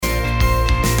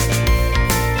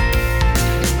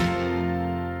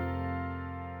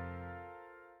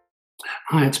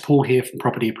Hi, it's Paul here from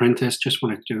Property Apprentice. Just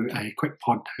wanted to do a quick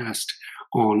podcast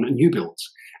on new builds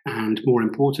and, more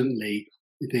importantly,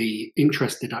 the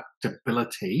interest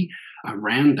deductibility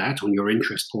around that on your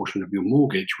interest portion of your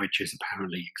mortgage, which is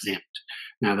apparently exempt.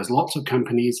 Now, there's lots of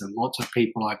companies and lots of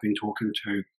people I've been talking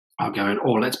to are going,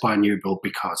 oh, let's buy a new build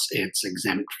because it's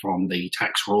exempt from the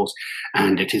tax rules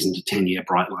and it isn't a 10-year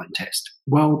bright line test.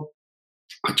 Well,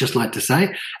 I'd just like to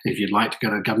say, if you'd like to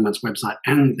go to the government's website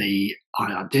and the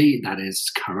IRD, that is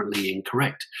currently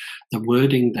incorrect. The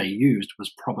wording they used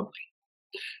was probably,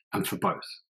 and for both.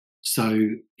 So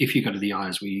if you go to the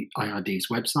IRD's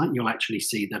website, you'll actually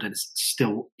see that it's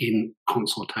still in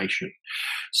consultation.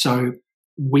 So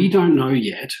we don't know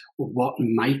yet what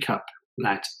makeup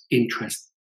that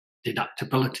interest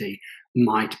deductibility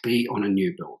might be on a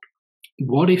new build.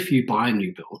 What if you buy a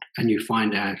new build and you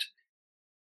find out,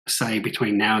 say,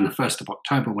 between now and the 1st of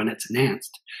October when it's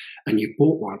announced, and you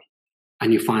bought one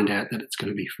and you find out that it's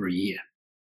going to be for a year?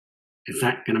 Is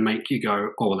that going to make you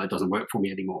go, oh, well, that doesn't work for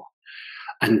me anymore?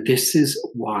 And this is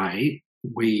why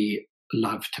we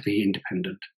love to be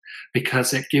independent,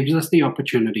 because it gives us the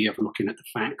opportunity of looking at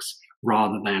the facts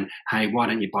rather than, hey, why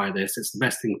don't you buy this? It's the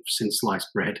best thing since sliced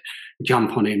bread.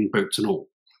 Jump on in, boots and all.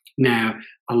 Now,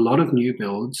 a lot of new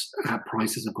builds,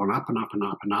 prices have gone up and up and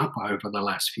up and up over the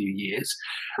last few years,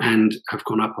 and have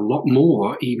gone up a lot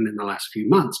more even in the last few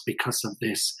months because of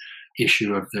this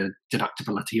issue of the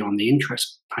deductibility on the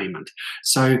interest payment.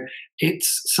 So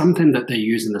it's something that they're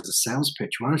using as a sales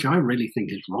pitch, which I really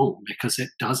think is wrong, because it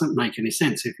doesn't make any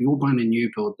sense. If you're buying a new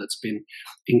build that's been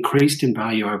increased in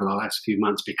value over the last few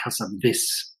months because of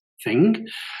this thing,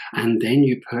 and then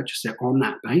you purchase it on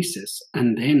that basis,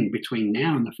 and then between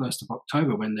now and the 1st of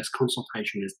October when this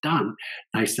consultation is done,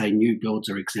 they say new builds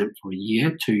are exempt for a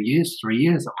year, 2 years, 3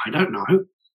 years, I don't know,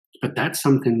 but that's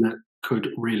something that could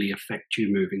really affect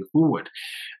you moving forward.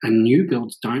 And new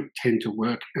builds don't tend to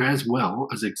work as well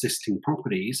as existing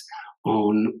properties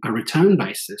on a return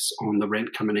basis, on the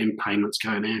rent coming in, payments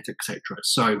going out, etc.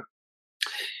 So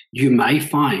you may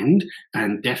find,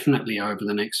 and definitely over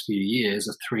the next few years,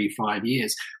 3-5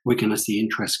 years, we're going to see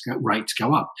interest rates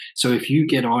go up. So if you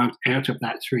get out of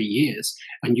that 3 years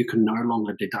and you can no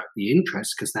longer deduct the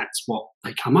interest because that's what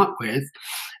they come up with,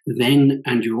 then,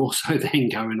 and you're also then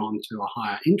going on to a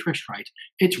higher interest rate,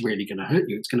 it's really going to hurt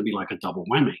you. It's going to be like a double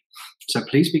whammy. So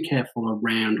please be careful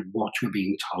around what you're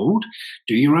being told.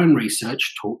 Do your own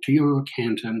research, talk to your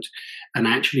accountant, and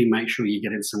actually make sure you're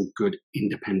getting some good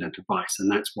independent advice.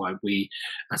 And that's why we,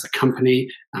 as a company,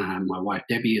 my wife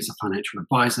Debbie is a financial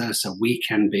advisor, so we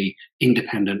can be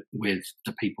independent with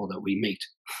the people that we meet.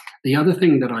 The other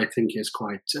thing that I think is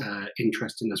quite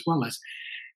interesting as well is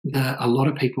that a lot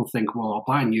of people think, well, I'll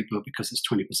buy a new build because it's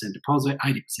 20% deposit,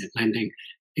 80% lending.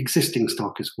 Existing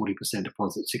stock is 40%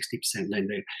 deposit, 60%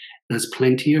 lending. There's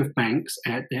plenty of banks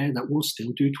out there that will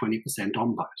still do 20%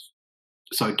 on both.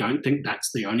 So don't think that's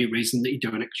the only reason that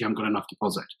you're doing it, because you haven't got enough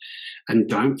deposit. And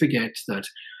don't forget that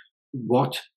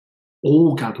what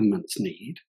all governments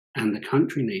need and the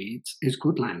country needs is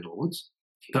good landlords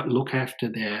that look after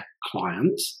their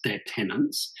clients, their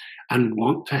tenants, and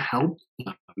want to help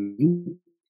them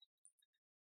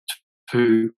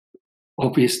to,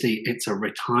 obviously, it's a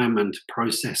retirement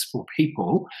process for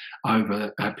people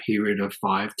over a period of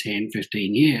 5, 10,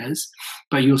 15 years,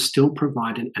 but you're still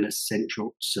providing an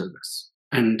essential service.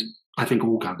 And I think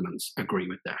all governments agree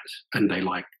with that, and they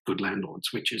like good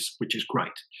landlords, which is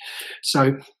great.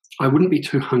 So I wouldn't be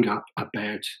too hung up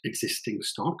about existing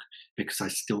stock, because I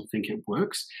still think it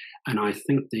works. And I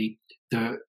think the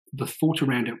thought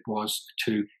around it was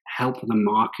to help the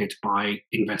market by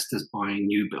investors buying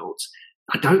new builds.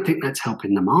 I don't think that's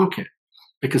helping the market,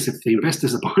 because if the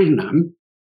investors are buying them,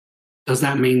 does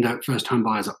that mean that first-time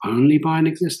buyers are only buying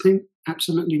existing?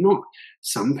 Absolutely not.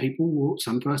 Some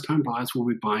first-time buyers will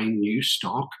be buying new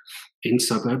stock in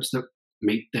suburbs that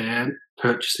meet their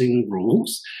purchasing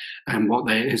rules and what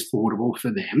is affordable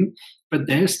for them, but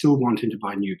they're still wanting to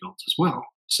buy new builds as well.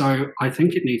 So I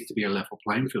think it needs to be a level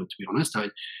playing field, to be honest.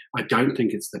 I don't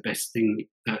think it's the best thing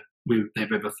that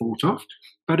they've ever thought of,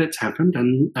 but it's happened,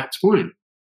 and that's fine.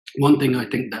 One thing I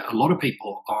think that a lot of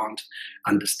people aren't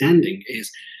understanding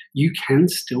is you can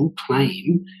still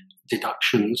claim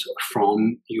deductions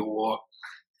from your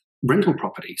rental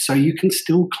property. So you can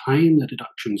still claim the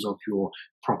deductions of your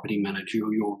property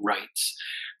manager, your rates,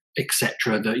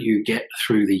 etc., that you get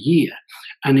through the year.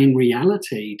 And in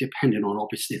reality, depending on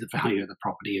obviously the value of the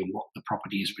property and what the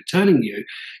property is returning you,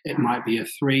 it might be a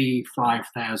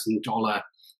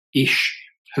 $3,000-$5,000-ish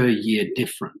per year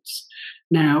difference.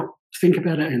 Now, think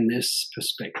about it in this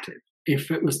perspective.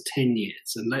 if it was 10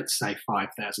 years, and let's say $5,000,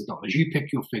 you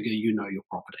pick your figure, you know your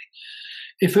property.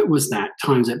 If it was that,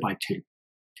 times it by 10.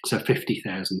 So $50,000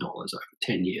 over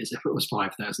 10 years, if it was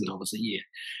 $5,000 a year.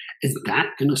 Is that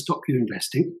going to stop you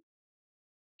investing?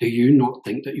 Do you not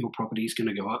think that your property is going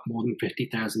to go up more than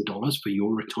 $50,000 for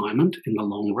your retirement in the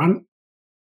long run?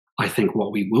 I think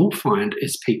what we will find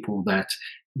is people that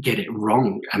get it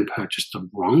wrong and purchase the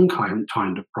wrong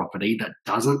kind of property that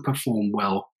doesn't perform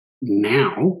well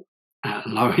now at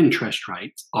low interest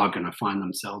rates are going to find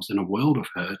themselves in a world of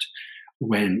hurt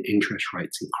when interest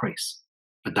rates increase.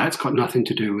 But that's got nothing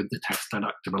to do with the tax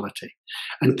deductibility.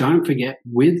 And don't forget,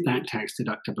 with that tax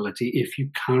deductibility, if you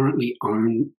currently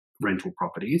own rental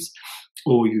properties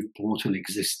or you've bought an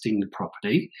existing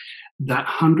property, that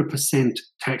 100%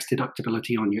 tax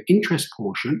deductibility on your interest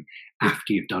portion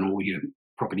after you've done all your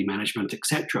property management,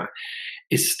 etc.,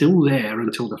 is still there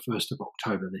until the 1st of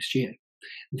October this year.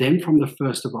 Then from the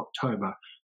 1st of October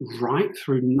right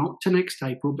through, not to next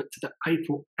April, but to the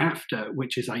April after,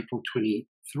 which is April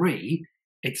 23,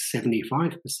 it's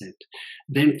 75%.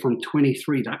 Then from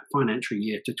 23, that financial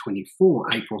year, to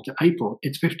 24, April to April,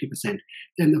 it's 50%.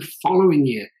 Then the following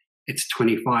year, it's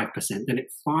 25%. Then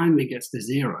it finally gets to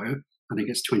zero, I think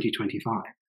it's 2025.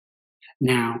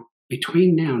 Now,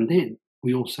 between now and then,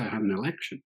 we also have an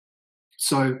election.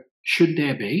 So should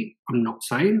there be, I'm not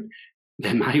saying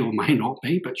there may or may not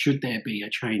be, but should there be a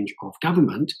change of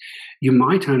government, you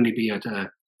might only be at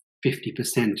a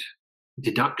 50%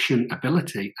 deduction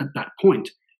ability at that point,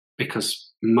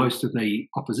 because most of the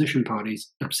opposition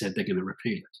parties have said they're going to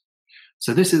repeal it.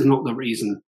 So this is not the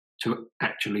reason to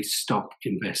actually stop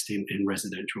investing in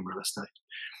residential real estate.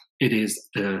 It is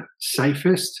the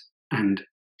safest and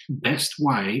best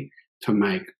way to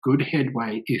make good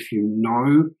headway if you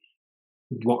know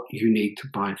what you need to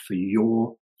buy for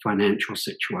your financial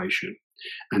situation.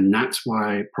 And that's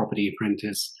why Property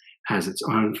Apprentice has its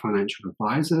own financial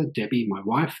advisor, Debbie, my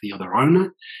wife, the other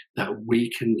owner, that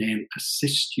we can then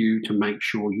assist you to make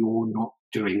sure you're not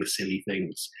doing silly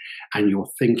things and you're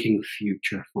thinking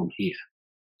future from here.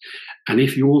 And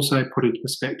if you also put into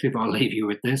perspective, I'll leave you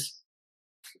with this.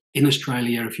 In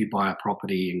Australia, if you buy a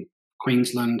property in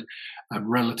Queensland, a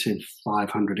relative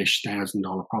 $500,000-ish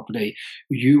property,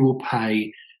 you will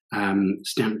pay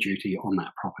stamp duty on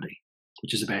that property,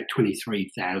 which is about $23,000,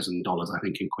 I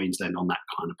think, in Queensland on that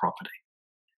kind of property.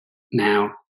 Now,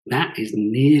 that is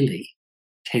nearly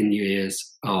 10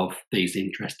 years of these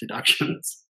interest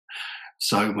deductions.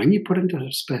 So when you put into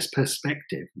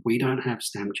perspective, we don't have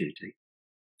stamp duty.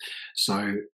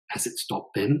 So has it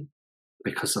stopped them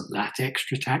because of that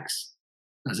extra tax?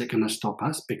 Is it going to stop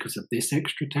us because of this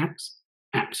extra tax?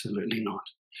 Absolutely not.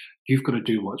 You've got to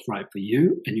do what's right for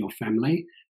you and your family,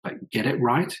 but get it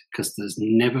right, because there's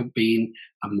never been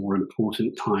a more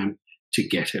important time to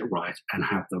get it right and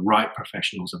have the right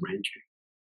professionals around you.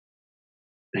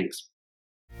 Thanks.